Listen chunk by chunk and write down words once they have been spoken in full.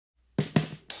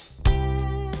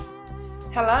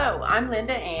Hello, I'm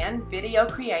Linda Ann, video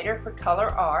creator for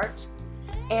Color Art,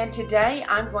 and today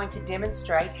I'm going to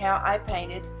demonstrate how I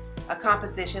painted a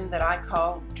composition that I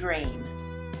call Dream.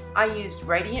 I used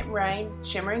Radiant Rain,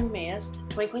 Shimmering Mist,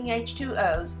 Twinkling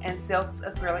H2Os, and Silks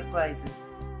Acrylic Glazes.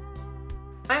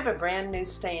 I have a brand new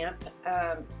stamp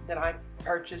that I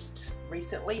purchased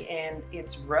recently, and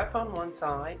it's rough on one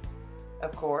side,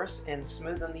 of course, and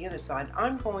smooth on the other side.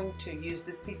 I'm going to use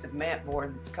this piece of mat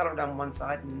board that's colored on one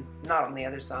side and not on the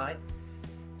other side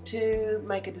to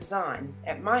make a design.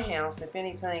 At my house, if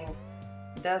anything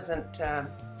doesn't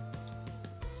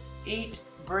eat,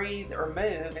 breathe, or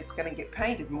move, it's going to get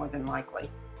painted more than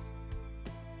likely.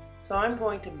 So I'm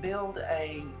going to build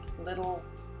a little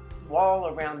wall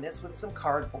around this with some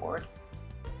cardboard,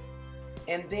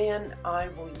 and then I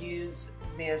will use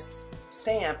this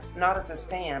stamp, not as a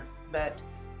stamp, but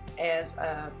as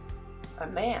a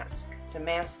mask to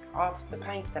mask off the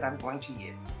paint that I'm going to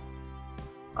use.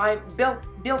 I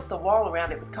built the wall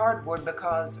around it with cardboard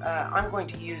because I'm going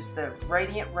to use the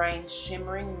Radiant Rain's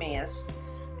Shimmering Mist,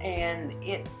 and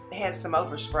it has some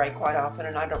overspray quite often,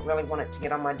 and I don't really want it to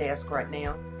get on my desk right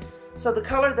now. So the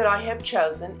color that I have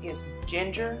chosen is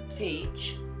Ginger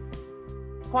Peach.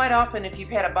 Quite often, if you've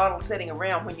had a bottle sitting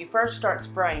around, when you first start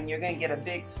spraying, you're going to get a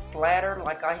big splatter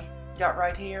like I got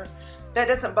right here. That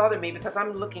doesn't bother me because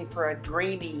I'm looking for a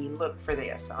dreamy look for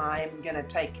this. I'm going to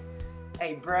take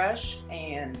a brush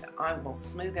and I will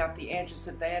smooth out the edges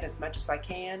of that as much as I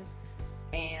can,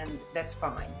 and that's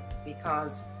fine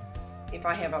because if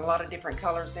I have a lot of different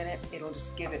colors in it, it'll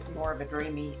just give it more of a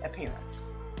dreamy appearance.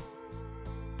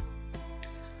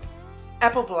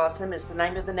 Apple Blossom is the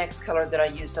name of the next color that I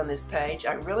used on this page.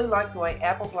 I really like the way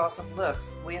Apple Blossom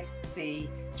looks with the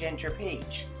Ginger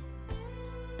Peach.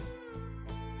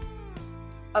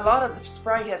 A lot of the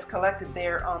spray has collected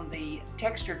there on the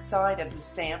textured side of the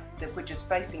stamp, which is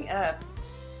facing up,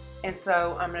 and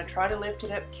so I'm going to try to lift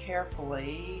it up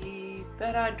carefully,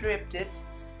 but I dripped it,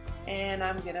 and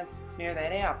I'm going to smear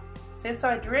that out. Since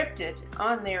I dripped it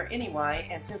on there anyway,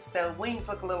 and since the wings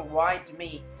look a little wide to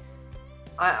me,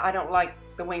 I don't like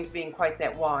the wings being quite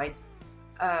that wide.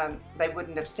 They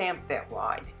wouldn't have stamped that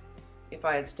wide if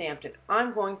I had stamped it.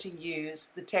 I'm going to use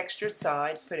the textured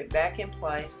side, put it back in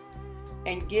place,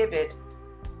 and give it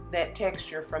that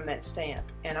texture from that stamp,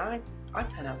 and I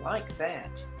kind of like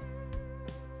that.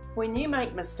 When you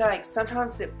make mistakes,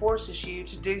 sometimes it forces you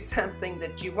to do something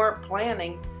that you weren't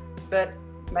planning but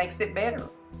makes it better.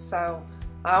 So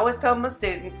I always tell my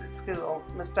students at school,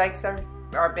 mistakes are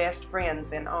our best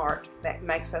friends in art. That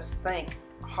makes us think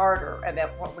harder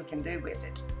about what we can do with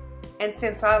it. And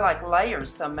since I like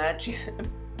layers so much,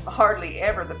 hardly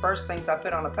ever the first things I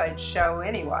put on a page show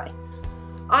anyway.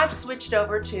 I've switched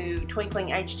over to Twinkling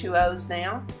H2Os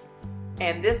now,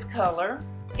 and this color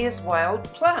is Wild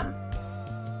Plum.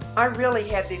 I really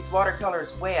had these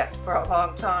watercolors wet for a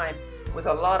long time with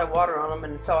a lot of water on them,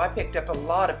 and so I picked up a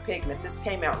lot of pigment. This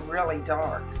came out really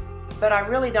dark. But I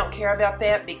really don't care about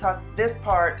that because this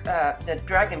part, the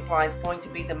dragonfly, is going to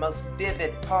be the most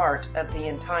vivid part of the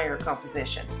entire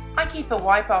composition. I keep a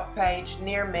wipe-off page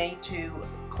near me to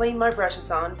clean my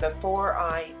brushes on before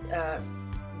I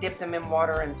dip them in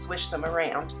water and swish them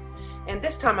around, and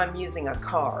this time I'm using a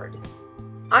card.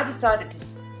 I decided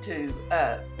to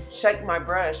shake my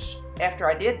brush after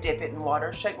I did dip it in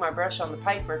water, shake my brush on the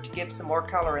paper to give some more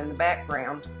color in the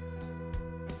background,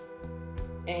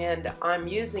 and I'm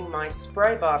using my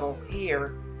spray bottle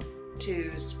here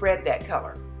to spread that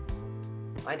color.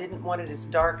 I didn't want it as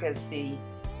dark as the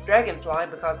dragonfly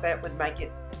because that would make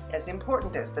it as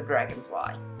important as the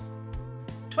dragonfly.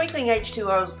 Twinkling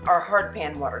H2Os are hard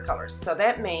pan watercolors, so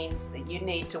that means that you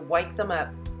need to wake them up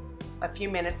a few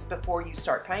minutes before you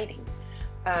start painting.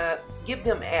 Give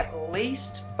them at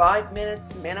least 5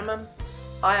 minutes minimum.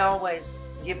 I always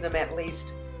give them at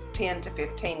least 10 to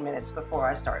 15 minutes before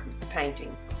I start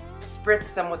painting.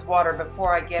 Spritz them with water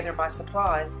before I gather my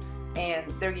supplies,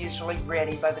 and they're usually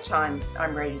ready by the time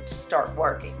I'm ready to start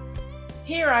working.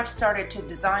 Here I've started to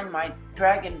design my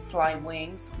dragonfly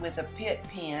wings with a pit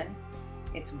pen.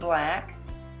 It's black,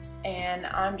 and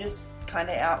I'm just kind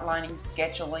of outlining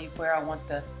sketchily where I want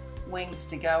the wings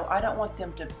to go. I don't want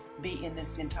them to be in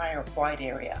this entire white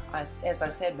area. As I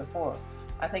said before,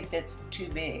 I think that's too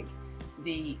big.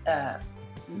 The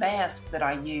mask that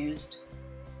I used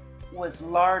was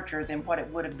larger than what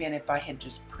it would have been if I had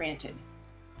just printed,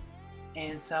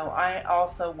 and so I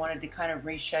also wanted to kind of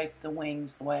reshape the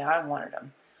wings the way I wanted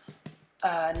them.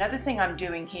 Another thing I'm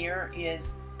doing here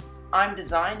is I'm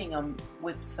designing them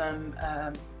with some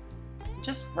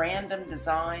just random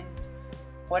designs,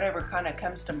 whatever kind of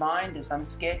comes to mind as I'm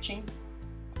sketching.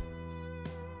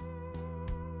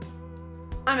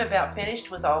 I'm about finished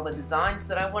with all the designs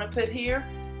that I want to put here,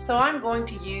 so I'm going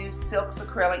to use Silks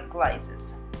Acrylic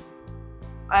Glazes.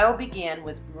 I'll begin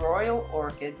with Royal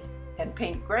Orchid and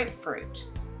Pink Grapefruit.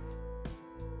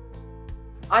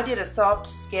 I did a soft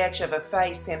sketch of a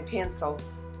face in pencil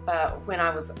when I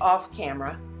was off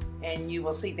camera, and you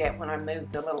will see that when I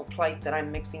move the little plate that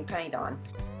I'm mixing paint on.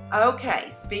 Okay,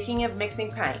 speaking of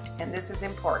mixing paint, and this is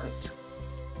important.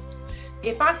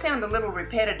 If I sound a little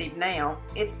repetitive now,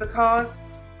 it's because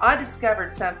I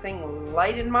discovered something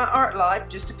late in my art life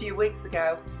just a few weeks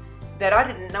ago that I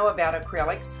didn't know about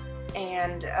acrylics,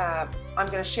 and I'm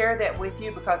going to share that with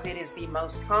you because it is the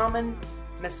most common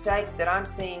mistake that I'm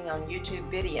seeing on YouTube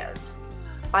videos.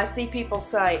 I see people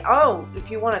say, oh, if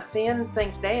you want to thin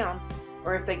things down,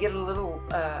 or if they get a little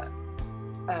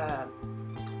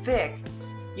thick,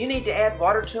 you need to add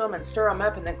water to them and stir them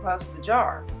up and then close the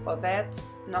jar. Well, that's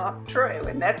not true,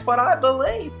 and that's what I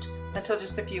believed until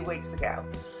just a few weeks ago.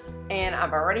 And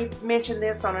I've already mentioned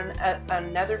this on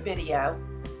another video,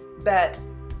 but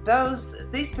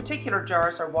these particular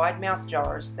jars are wide mouth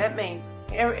jars. That means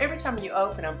every time you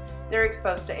open them, they're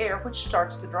exposed to air, which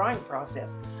starts the drying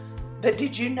process. But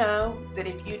did you know that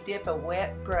if you dip a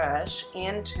wet brush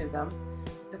into them,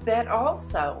 that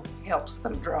also helps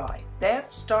them dry?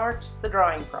 That starts the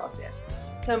drying process.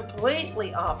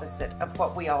 Completely opposite of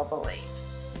what we all believe.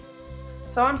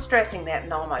 So I'm stressing that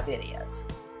in all my videos.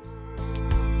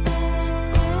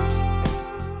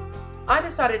 I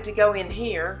decided to go in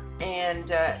here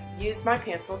and use my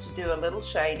pencil to do a little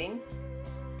shading.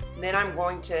 Then I'm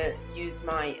going to use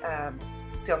my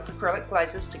Silks Acrylic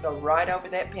Glazes to go right over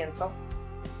that pencil.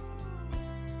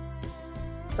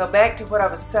 So back to what I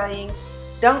was saying,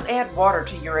 don't add water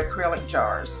to your acrylic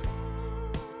jars.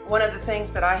 One of the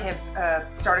things that I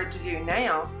have started to do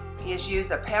now is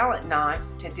use a palette knife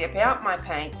to dip out my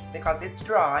paints because it's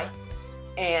dry,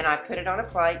 and I put it on a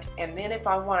plate, and then if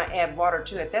I want to add water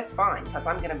to it, that's fine because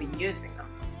I'm going to be using them.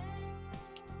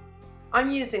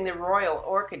 I'm using the Royal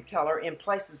Orchid color in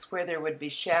places where there would be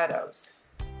shadows,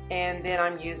 and then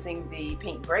I'm using the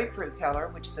Pink Grapefruit color,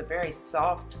 which is a very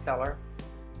soft color,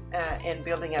 and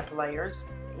building up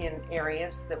layers in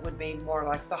areas that would be more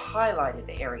like the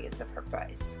highlighted areas of her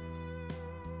face.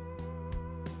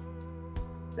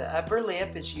 The upper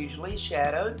lip is usually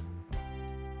shadowed,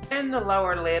 and the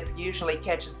lower lip usually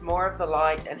catches more of the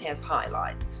light and has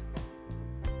highlights.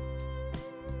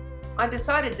 I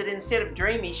decided that instead of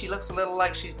dreamy, she looks a little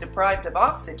like she's deprived of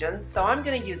oxygen, so I'm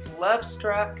going to use Love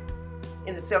Struck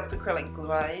in the Silks Acrylic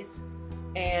Glaze,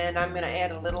 and I'm going to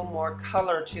add a little more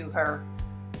color to her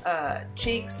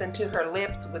cheeks and to her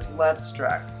lips with Love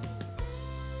Struck.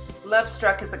 Love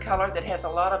Struck is a color that has a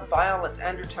lot of violet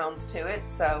undertones to it,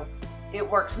 so it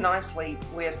works nicely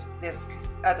with this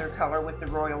other color with the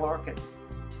Royal Orchid.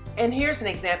 And here's an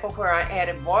example where I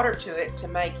added water to it to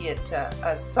make it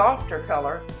a softer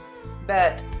color,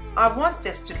 but I want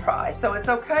this to dry, so it's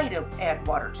okay to add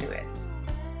water to it.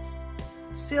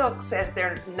 Silks, as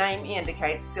their name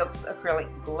indicates, Silks Acrylic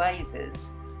Glazes,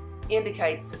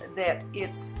 indicates that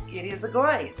it is a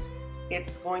glaze.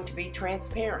 It's going to be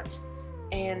transparent.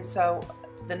 And so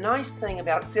the nice thing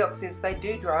about silks is they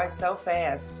do dry so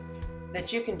fast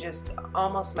that you can just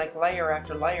almost make layer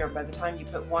after layer. By the time you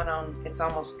put one on, it's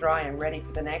almost dry and ready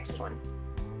for the next one.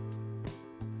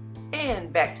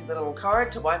 And back to the little card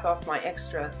to wipe off my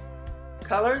extra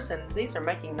colors, and these are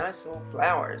making nice little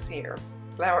flowers here.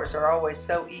 Flowers are always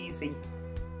so easy.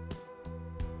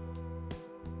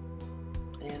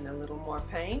 And a little more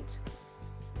paint,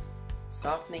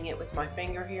 softening it with my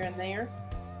finger here and there.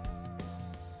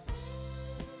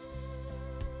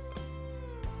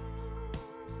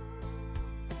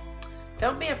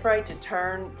 Don't be afraid to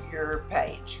turn your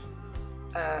page.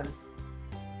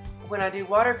 When I do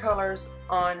watercolors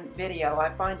on video, I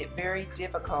find it very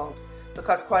difficult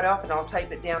because quite often I'll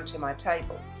tape it down to my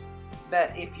table.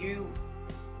 But if you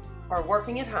are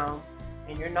working at home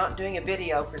and you're not doing a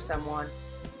video for someone,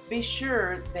 be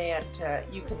sure that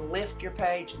you can lift your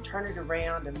page and turn it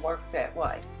around and work that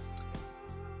way.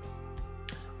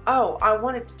 Oh, I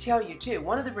wanted to tell you too,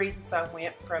 one of the reasons I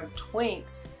went from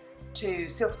Twinks to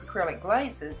Silks Acrylic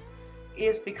Glazes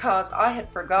is because I had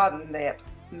forgotten that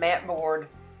mat board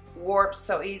warps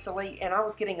so easily, and I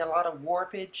was getting a lot of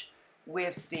warpage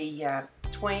with the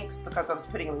Twinks because I was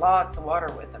putting lots of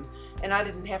water with them, and I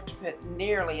didn't have to put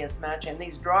nearly as much, and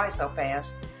these dry so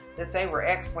fast that they were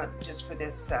excellent just for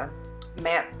this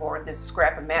mat board, this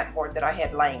scrap of mat board that I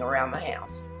had laying around the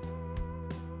house.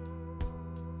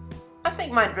 I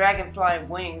think my dragonfly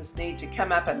wings need to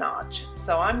come up a notch,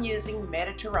 so I'm using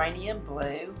Mediterranean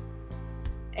blue,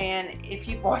 And if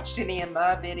you've watched any of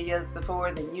my videos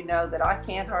before, then you know that I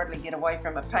can't hardly get away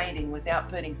from a painting without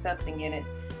putting something in it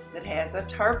that has a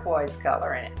turquoise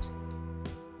color in it.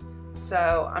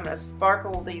 So I'm going to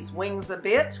sparkle these wings a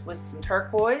bit with some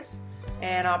turquoise,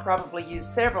 and I'll probably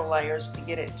use several layers to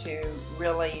get it to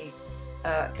really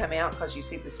come out, because you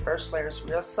see this first layer is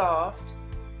real soft.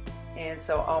 And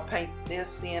so I'll paint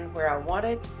this in where I want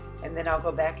it, and then I'll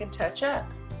go back and touch up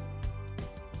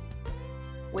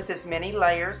with as many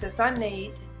layers as I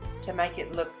need to make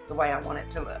it look the way I want it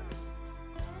to look.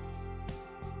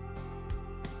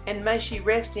 And may she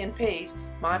rest in peace,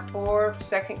 my poor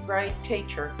second grade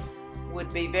teacher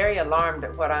would be very alarmed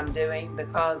at what I'm doing,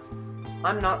 because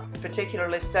I'm not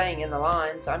particularly staying in the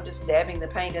lines. I'm just dabbing the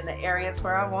paint in the areas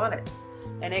where I want it.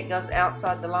 And it goes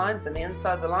outside the lines and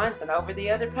inside the lines and over the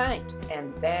other paint,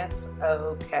 and that's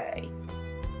okay.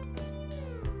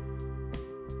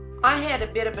 I had a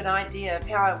bit of an idea of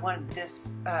how I wanted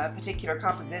this particular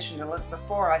composition to look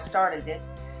before I started it,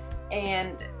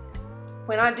 and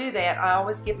when I do that, I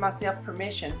always give myself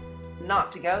permission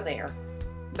not to go there.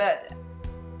 But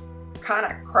kind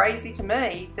of crazy to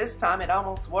me, this time it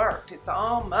almost worked. It's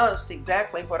almost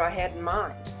exactly what I had in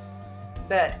mind.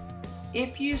 But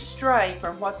if you stray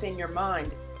from what's in your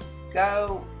mind,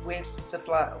 go with the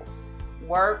flow.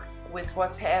 Work with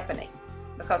what's happening,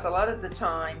 because a lot of the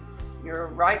time your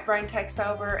right brain takes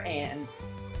over and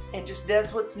just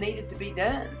does what's needed to be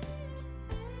done.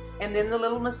 And then the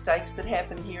little mistakes that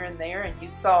happen here and there, and you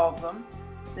solve them,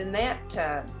 then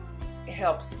that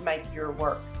helps make your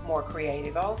work more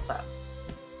creative also.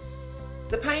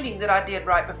 The painting that I did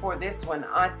right before this one,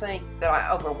 I think that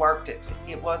I overworked it.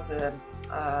 It was a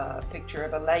picture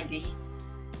of a lady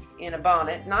in a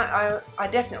bonnet, and I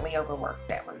definitely overworked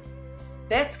that one.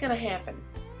 That's going to happen.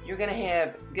 You're going to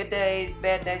have good days,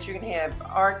 bad days. You're going to have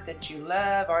art that you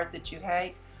love, art that you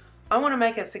hate. I want to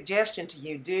make a suggestion to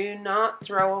you. Do not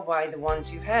throw away the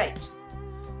ones you hate.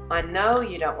 I know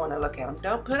you don't want to look at them.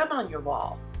 Don't put them on your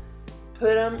wall.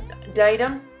 Put them, date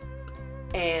them,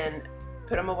 and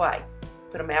put them away.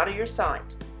 Put them out of your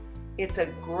sight. It's a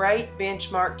great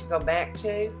benchmark to go back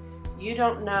to. You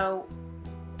don't know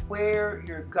where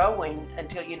you're going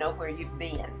until you know where you've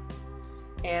been.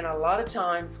 And a lot of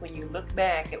times when you look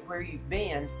back at where you've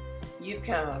been, you've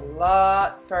come a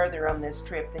lot further on this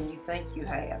trip than you think you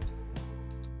have.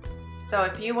 So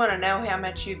if you want to know how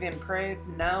much you've improved,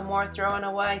 no more throwing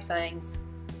away things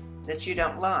that you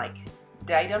don't like.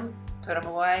 Date them, put them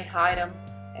away, hide them,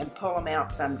 and pull them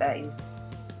out someday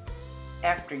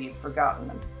after you've forgotten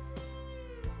them.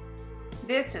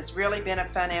 This has really been a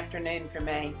fun afternoon for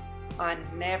me. I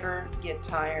never get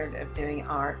tired of doing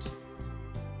art.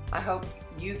 I hope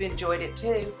you've enjoyed it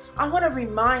too. I want to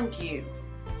remind you,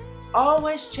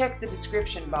 always check the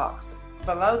description box.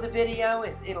 Below the video,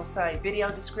 it'll say video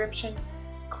description.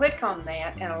 Click on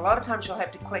that, and a lot of times you'll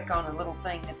have to click on a little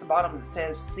thing at the bottom that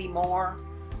says see more,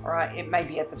 or it may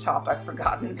be at the top, I've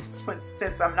forgotten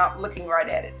since I'm not looking right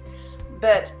at it.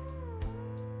 But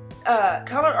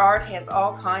Color Art has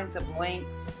all kinds of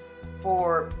links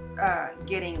for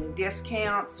getting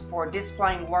discounts, for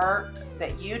displaying work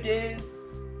that you do,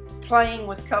 playing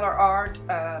with Color Art,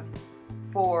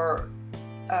 for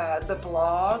the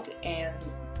blog and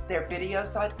their video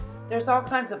site. There's all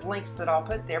kinds of links that I'll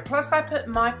put there. Plus I put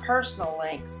my personal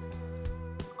links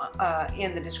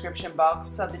in the description box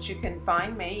so that you can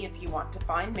find me if you want to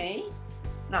find me,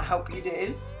 and I hope you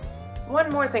do. One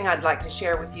more thing I'd like to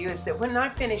share with you is that when I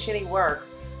finish any work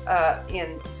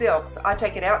in silks, I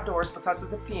take it outdoors because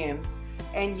of the fumes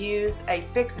and use a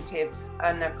fixative,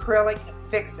 an acrylic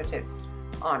fixative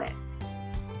on it.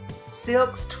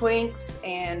 Silks, twinks,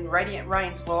 and radiant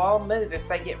rains will all move if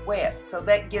they get wet, so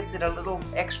that gives it a little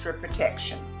extra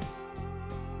protection.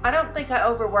 I don't think I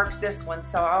overworked this one,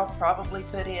 so I'll probably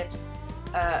put it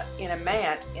in a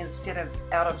mat instead of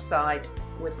out of sight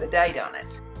with the date on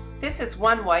it. This is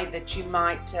one way that you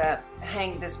might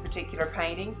hang this particular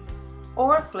painting,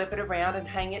 or flip it around and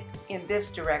hang it in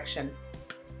this direction.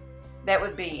 That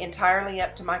would be entirely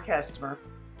up to my customer.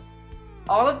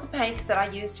 All of the paints that I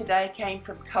used today came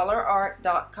from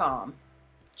COLOURARTE.com.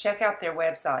 Check out their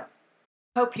website.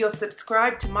 Hope you'll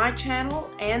subscribe to my channel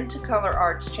and to Color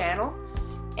Art's channel.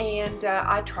 And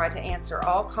I try to answer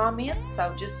all comments,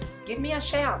 so just give me a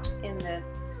shout in the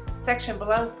section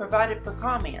below provided for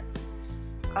comments.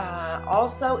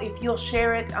 Also, if you'll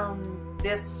share it on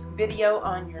this video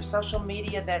on your social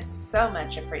media, that's so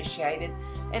much appreciated,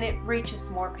 and it reaches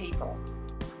more people.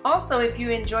 Also, if you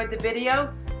enjoyed the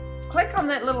video, click on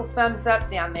that little thumbs up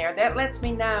down there. That lets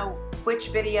me know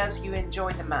which videos you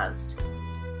enjoy the most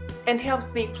and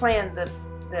helps me plan the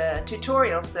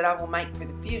tutorials that I will make for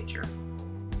the future.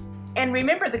 And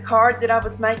remember the card that I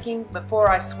was making before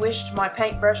I swished my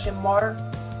paintbrush in water?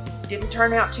 Didn't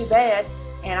turn out too bad,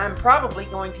 and I'm probably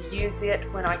going to use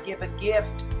it when I give a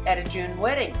gift at a June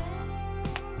wedding.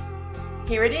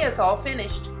 Here it is, all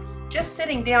finished. Just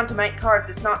sitting down to make cards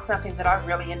is not something that I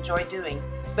really enjoy doing,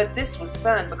 but this was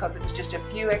fun because it was just a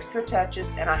few extra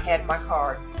touches and I had my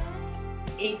card.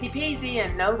 Easy peasy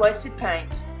and no wasted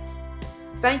paint.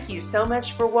 Thank you so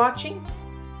much for watching,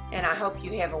 and I hope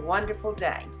you have a wonderful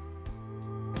day.